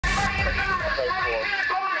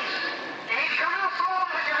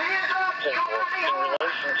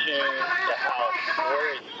approaching the house.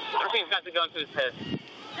 Where is he? Everything's got to go into his head.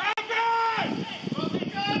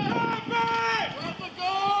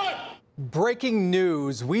 Breaking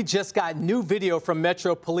news. We just got new video from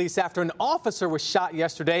Metro Police after an officer was shot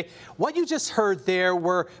yesterday. What you just heard there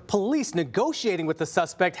were police negotiating with the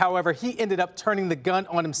suspect. However, he ended up turning the gun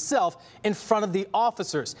on himself in front of the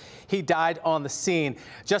officers. He died on the scene.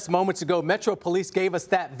 Just moments ago, Metro Police gave us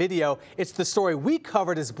that video. It's the story we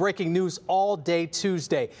covered as breaking news all day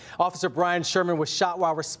Tuesday. Officer Brian Sherman was shot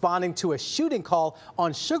while responding to a shooting call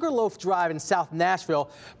on Sugarloaf Drive in South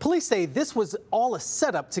Nashville. Police say this was all a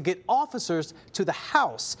setup to get officers to the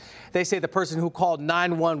house. They say the person who called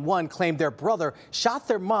 911 claimed their brother shot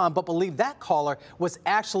their mom, but believe that caller was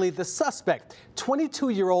actually the suspect,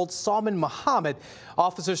 22-year-old Salman Muhammad.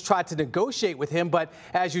 Officers tried to negotiate with him, but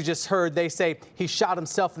as you just heard, they say he shot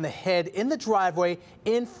himself in the head in the driveway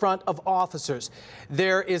in front of officers.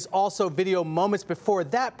 There is also video moments before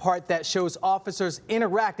that part that shows officers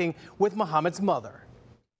interacting with Muhammad's mother.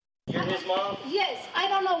 You're his mom? Yes, I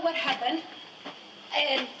don't know what happened.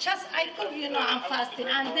 And just, I told you know, I'm fasting.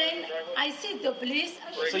 And then I see the police.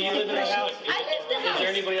 So you live in the house? I live in the house. Is there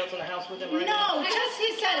anybody else in the house with him right now? No, just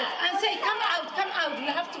himself. And say, come out. You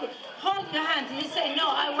have to hold your hand. He say, no,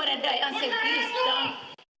 I want to die. And say, please don't.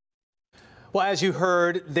 Well, as you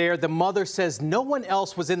heard there, the mother says no one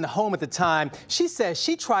else was in the home at the time. She says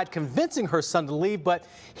she tried convincing her son to leave, but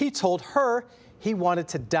he told her he wanted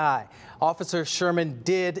to die. Officer Sherman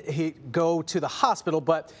did go to the hospital,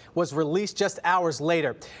 but was released just hours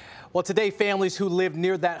later. Well, today, families who live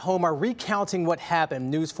near that home are recounting what happened.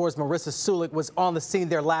 News 4's Marissa Sulik was on the scene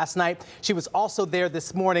there last night. She was also there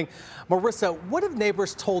this morning. Marissa, what have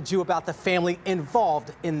neighbors told you about the family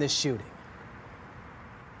involved in this shooting?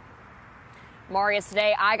 Marius,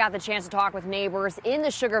 today I got the chance to talk with neighbors in the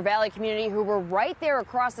Sugar Valley community who were right there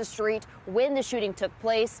across the street when the shooting took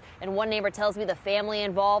place. And one neighbor tells me the family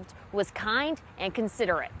involved was kind and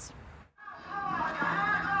considerate.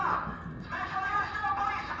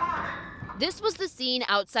 This was the scene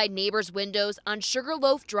outside neighbors' windows on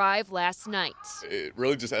Sugarloaf Drive last night. It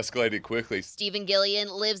really just escalated quickly. Stephen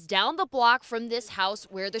Gillian lives down the block from this house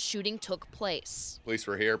where the shooting took place. Police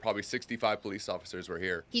were here, probably 65 police officers were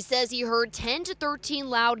here. He says he heard 10 to 13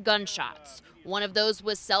 loud gunshots. One of those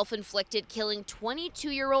was self-inflicted, killing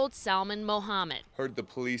 22-year-old Salman Mohammed. Heard the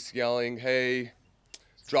police yelling, hey,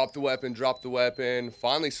 drop the weapon, drop the weapon.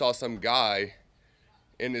 Finally saw some guy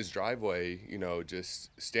in his driveway, you know,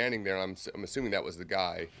 just standing there. I'm assuming that was the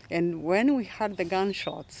guy. And when we heard the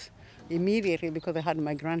gunshots, immediately, because I had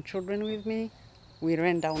my grandchildren with me, we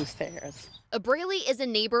ran downstairs. Abrali is a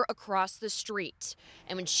neighbor across the street.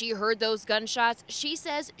 And when she heard those gunshots, she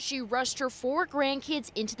says she rushed her 4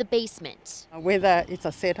 grandkids into the basement. Whether it's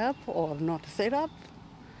a setup or not a setup,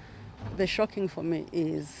 the shocking for me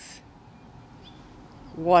is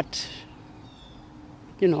what,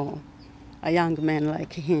 you know, a young man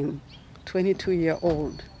like him,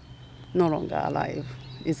 22-year-old, no longer alive,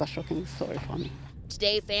 is a shocking story for me.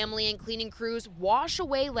 Today, family and cleaning crews wash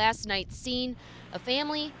away last night's scene. A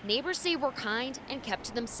family neighbors say were kind and kept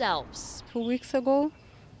to themselves. 2 weeks ago,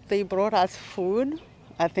 they brought us food.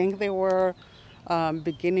 I think they were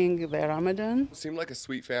beginning their Ramadan. It seemed like a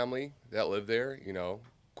sweet family that lived there, you know,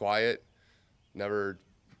 quiet, never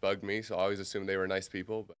bugged me, so I always assumed they were nice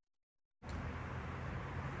people.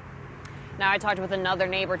 Now, I talked with another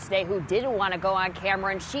neighbor today who didn't want to go on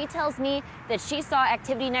camera, and she tells me that she saw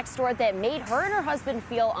activity next door that made her and her husband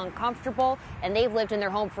feel uncomfortable, and they've lived in their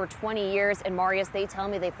home for 20 years. And Marius, they tell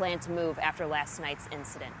me they plan to move after last night's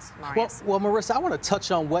incident. Marius. Well, Marissa, I want to touch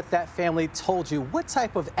on what that family told you. What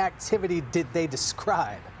type of activity did they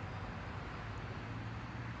describe?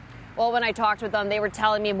 Well, when I talked with them, they were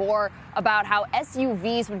telling me more about how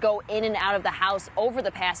SUVs would go in and out of the house over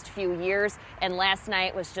the past few years. And last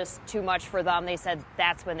night was just too much for them. They said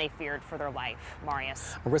that's when they feared for their life.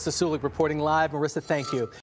 Marius. Marissa Sulik reporting live. Marissa, thank you.